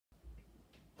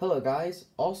Hello guys,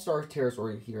 All-Star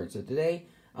Territory here, and so today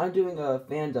I'm doing a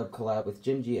Fandub collab with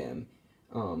Gymgm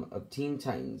of Teen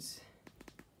Titans.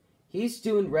 He's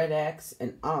doing Red Axe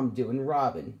and I'm doing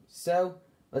Robin, so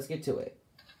let's get to it.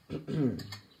 Okay,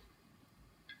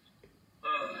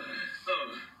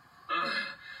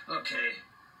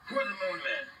 who are the Moon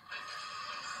Men?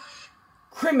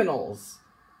 Criminals,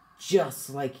 just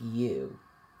like you.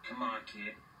 Come on,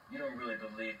 kid. You don't really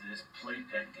believe that this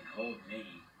playpen can hold me.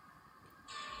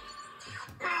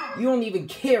 You don't even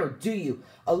care, do you?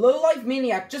 A low-life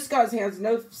maniac just got his hands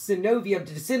on synovium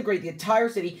to disintegrate the entire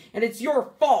city, and it's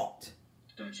your fault!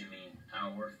 Don't you mean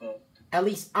our fault? At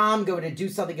least I'm going to do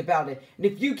something about it, and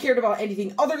if you cared about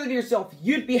anything other than yourself,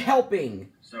 you'd be helping!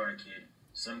 Sorry, kid.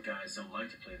 Some guys don't like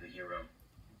to play the hero.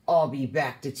 I'll be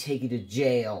back to take you to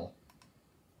jail.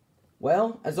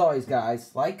 Well, as always,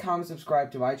 guys, like, comment,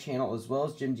 subscribe to my channel as well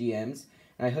as Gymgm's,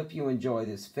 and I hope you enjoy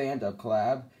this Fandub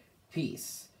collab.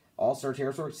 Peace. All-Star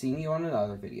Territory, seeing you on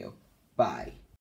another video. Bye.